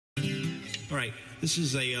All right, this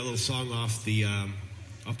is a little song off the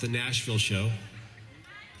Nashville show.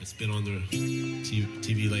 It's been on the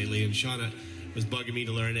TV lately, and Shawna was bugging me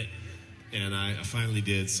to learn it, and I finally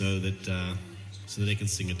did, so that they can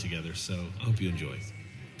sing it together. So I hope you enjoy.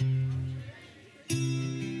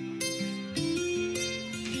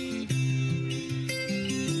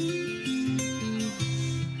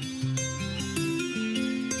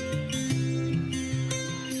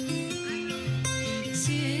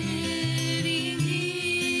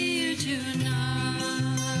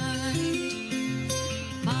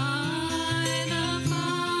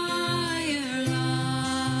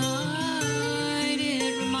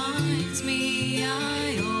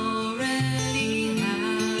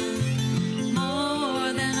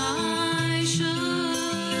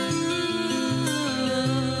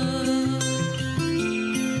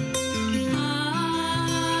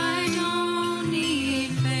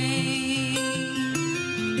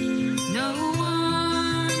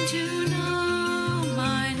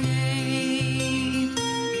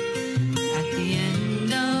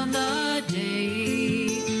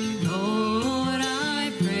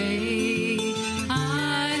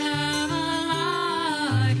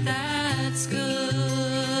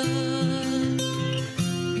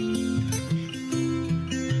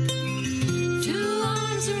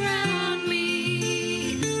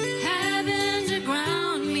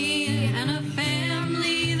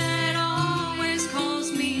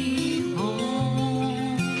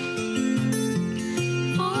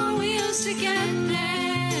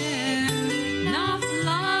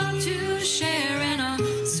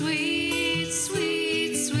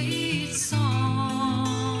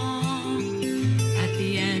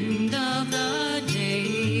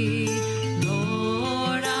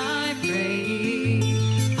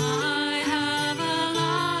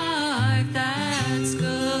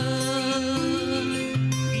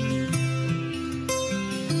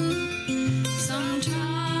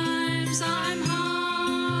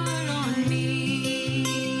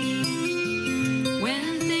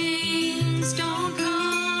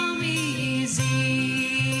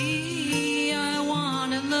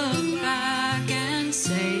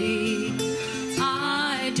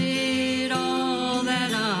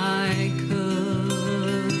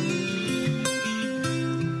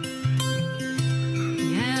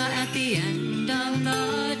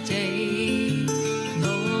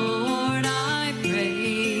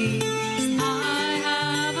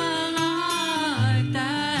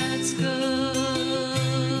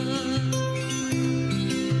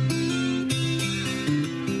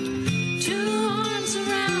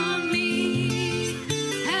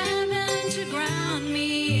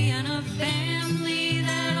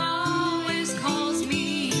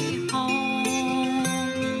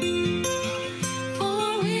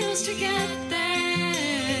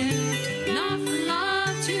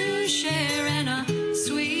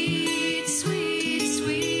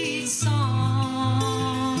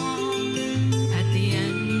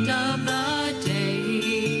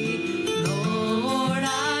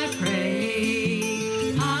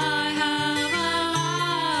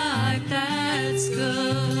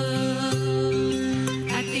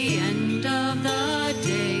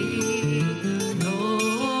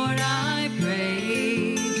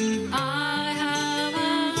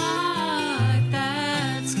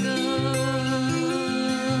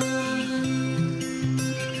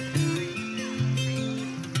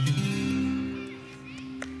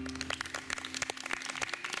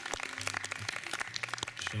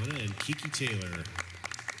 Shawna and Kiki Taylor.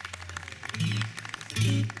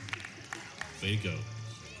 Way to go.